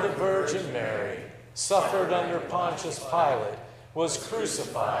 born of the Virgin Mary, suffered under Pontius Pilate, was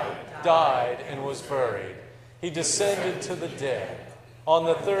crucified, died, and was buried. He descended to the dead. On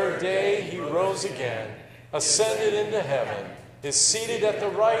the third day he rose again, ascended into heaven, is seated at the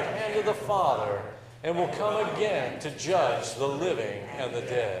right hand of the Father, and will come again to judge the living and the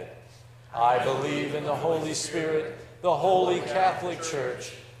dead. I believe in the Holy Spirit, the holy Catholic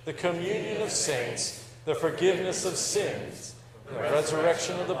Church, the communion of saints, the forgiveness of sins, the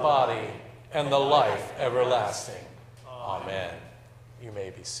resurrection of the body, and the life everlasting. Amen. You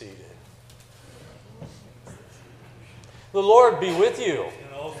may be seated. The Lord be with you.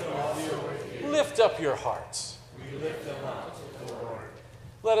 And also with you. Lift up your hearts. We lift them up to the Lord.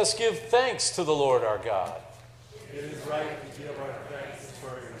 Let us give thanks to the Lord our God. It is right to give our thanks and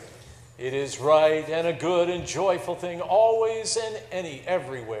praise. It is right and a good and joyful thing always and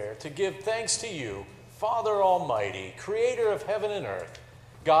everywhere to give thanks to you, Father Almighty, creator of heaven and earth,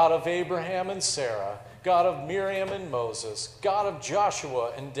 God of Abraham and Sarah, God of Miriam and Moses, God of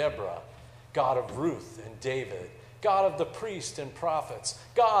Joshua and Deborah, God of Ruth and David, God of the priests and prophets,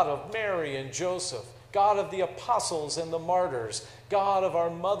 God of Mary and Joseph, God of the apostles and the martyrs, God of our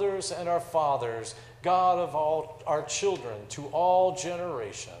mothers and our fathers, God of all our children to all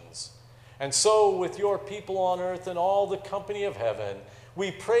generations. And so with your people on earth and all the company of heaven, we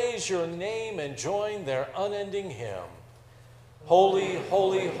praise your name and join their unending hymn. Holy,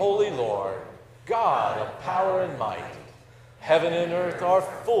 holy, holy Lord, God of power and might, heaven and earth are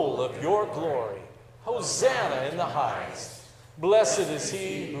full of your glory. Hosanna in the highest. Blessed is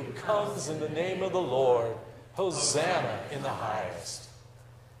he who comes in the name of the Lord. Hosanna in the highest.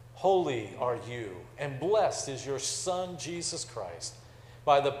 Holy are you, and blessed is your Son, Jesus Christ.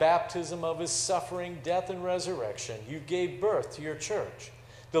 By the baptism of his suffering, death, and resurrection, you gave birth to your church,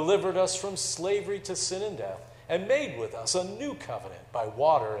 delivered us from slavery to sin and death, and made with us a new covenant by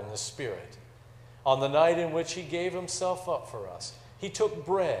water and the Spirit. On the night in which he gave himself up for us, he took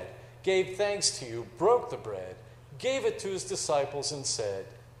bread, gave thanks to you, broke the bread, gave it to his disciples, and said,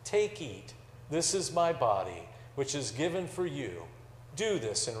 "Take, eat. This is my body, which is given for you. Do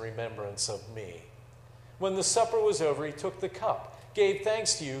this in remembrance of me." When the supper was over, he took the cup, gave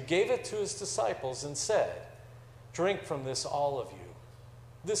thanks to you, gave it to his disciples, and said, "Drink from this, all of you.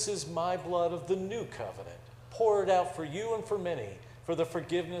 This is my blood of the new covenant, poured out for you and for many for the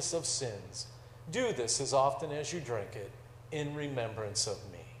forgiveness of sins. Do this as often as you drink it in remembrance of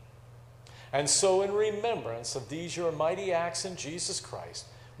me." And so in remembrance of these your mighty acts in Jesus Christ,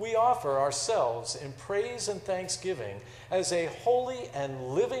 we offer ourselves in praise and thanksgiving as a holy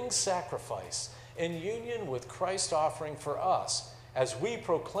and living sacrifice in union with Christ's offering for us as we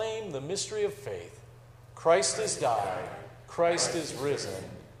proclaim the mystery of faith. Christ has died. Christ is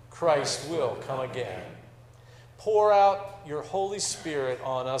risen. Christ will come again. Pour out your Holy Spirit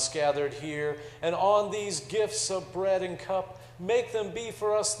on us gathered here and on these gifts of bread and cup. Make them be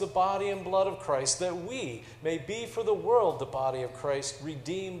for us the body and blood of Christ, that we may be for the world the body of Christ,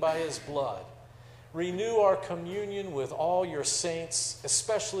 redeemed by his blood. Renew our communion with all your saints,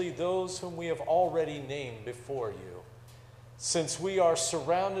 especially those whom we have already named before you. Since we are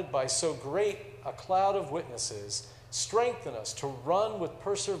surrounded by so great a cloud of witnesses, strengthen us to run with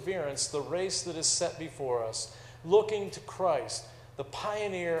perseverance the race that is set before us, looking to Christ, the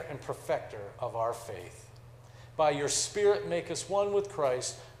pioneer and perfecter of our faith. By your Spirit, make us one with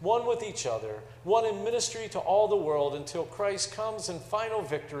Christ, one with each other, one in ministry to all the world until Christ comes in final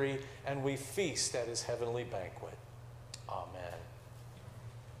victory and we feast at his heavenly banquet. Amen.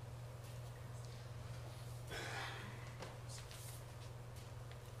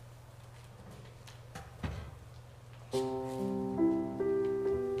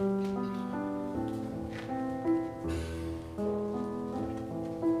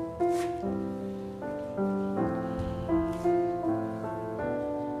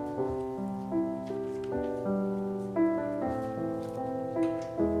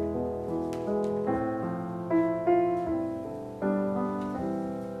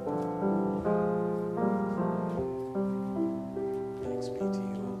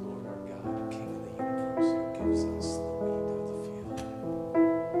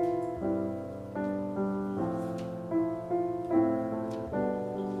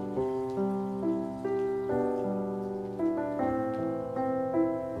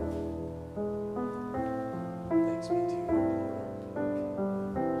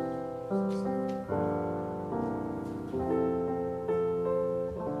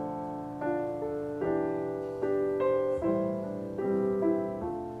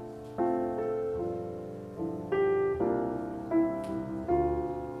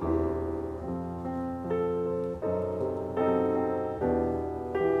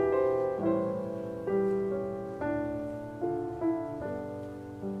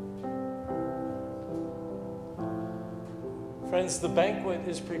 Friends, the banquet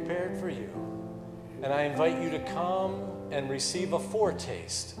is prepared for you, and I invite you to come and receive a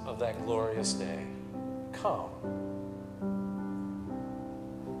foretaste of that glorious day. Come.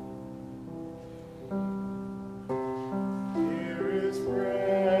 Here is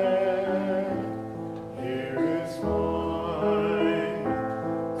bread, here is wine.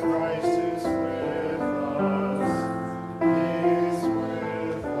 Christ is with us, He is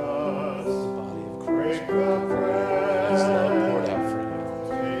with us. Body of Break Christ. the bread, His love poured out for you.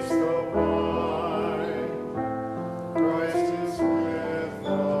 taste the wine. Christ is with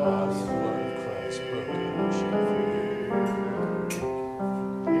us. The blood of Christ broken and shed for you.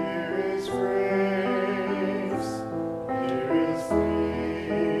 Here is grace, here is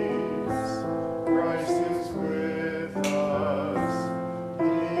peace. Christ is with us,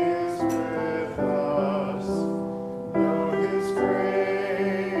 He is with us. Know His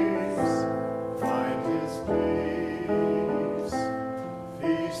grace, find His peace.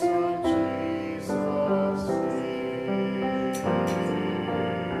 Feast on Jesus here.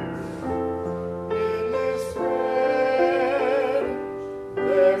 In this bread,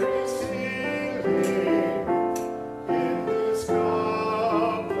 there is healing. In this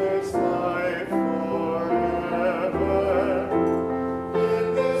cup, there's life forever. In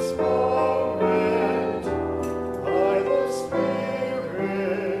this moment, by the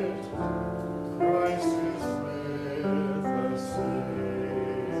Spirit, Christ is with us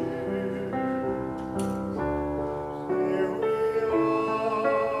here. Here we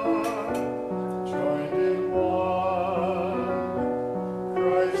are, joined in one.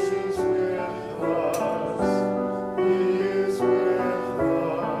 Christ is with us, He is with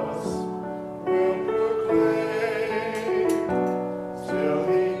us. We'll proclaim till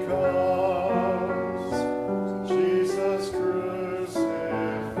He comes, Jesus crucified.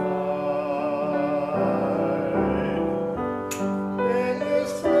 In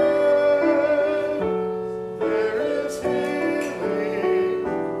this bread, there is healing.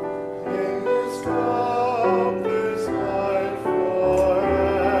 In this cup, there's life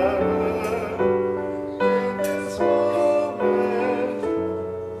forever. In this moment,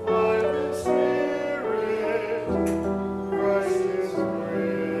 by the Spirit, Christ is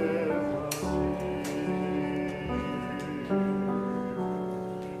with us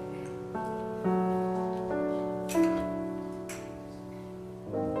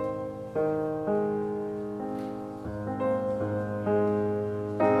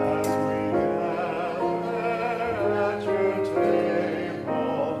As we gather at your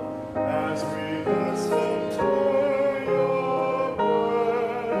table, as we listen to your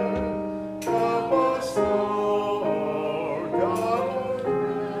word, help us, Lord God of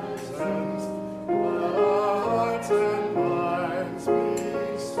presence, let our hearts and minds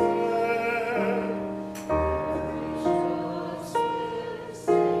be stirred.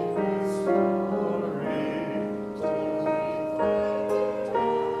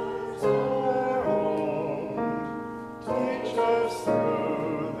 Teach us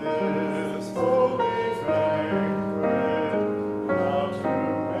through this holy banquet how to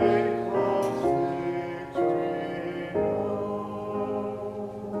make love's victory known.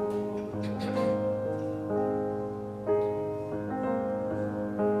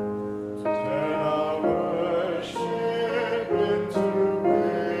 Turn our worship into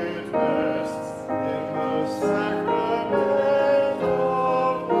witness in the sacrament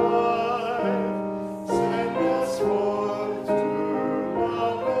of life. Send us forth to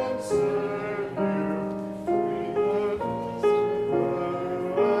love and serve you, free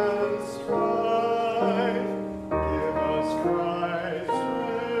and strife. Give us Christ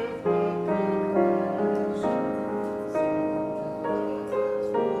with the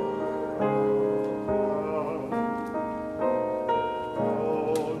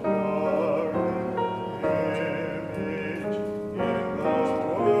Hold your image in the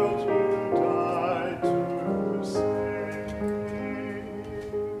world you died to save.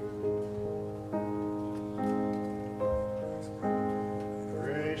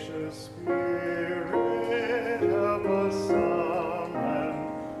 Gracious Spirit, help us summon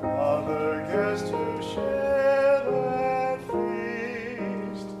other guests to share that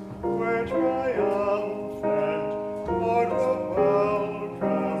feast, where triumphant Lord will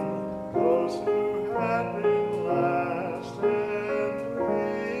welcome those who had been last and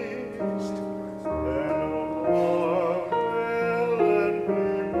least. Then, O Lord, will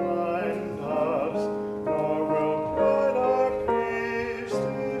envy blind us, nor will pride our peace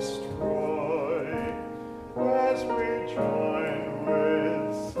destroy.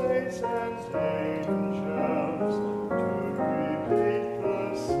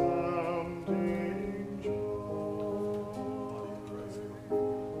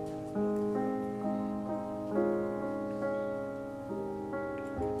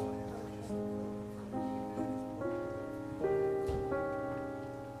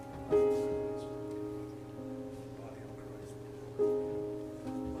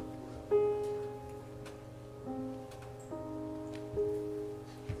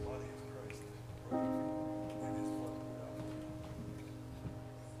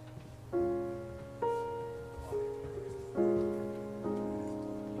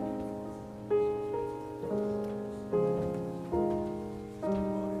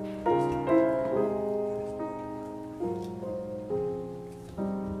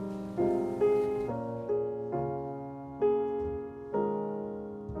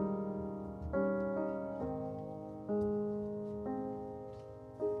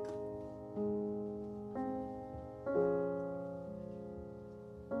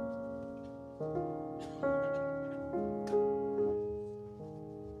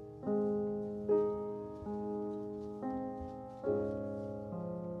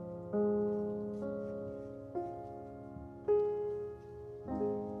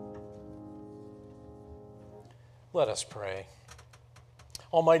 Let us pray.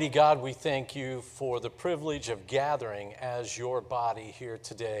 Almighty God, we thank you for the privilege of gathering as your body here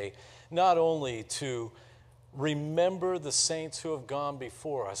today, not only to remember the saints who have gone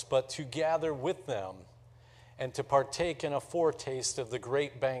before us, but to gather with them and to partake in a foretaste of the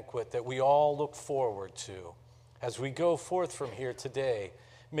great banquet that we all look forward to. As we go forth from here today,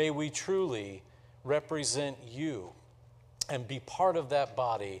 may we truly represent you and be part of that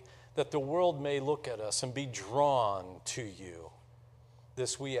body, that the world may look at us and be drawn to you.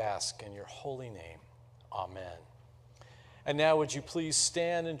 This we ask in your holy name. Amen. And now would you please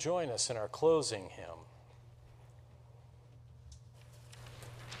stand and join us in our closing hymn.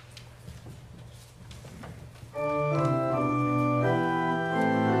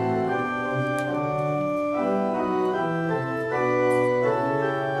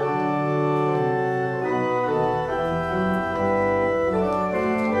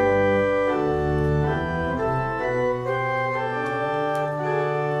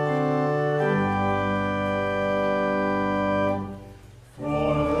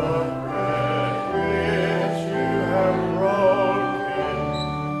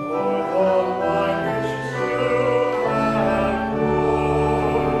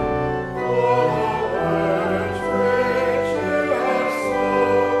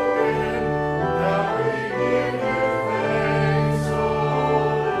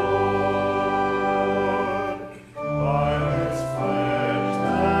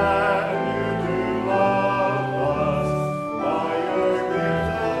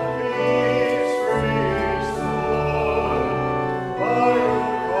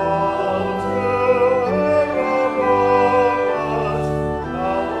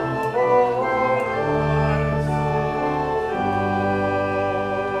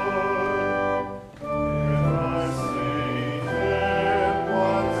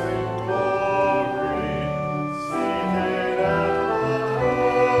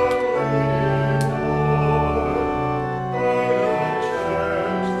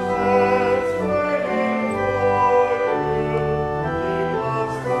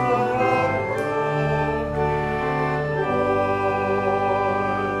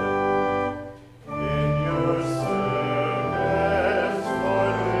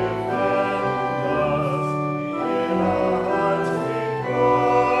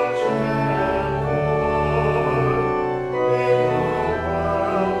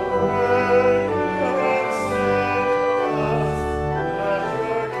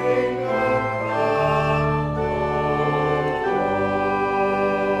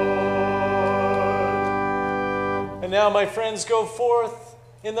 Now, my friends, go forth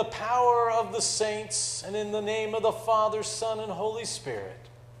in the power of the saints and in the name of the Father, Son, and Holy Spirit.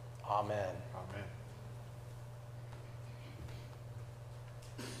 Amen.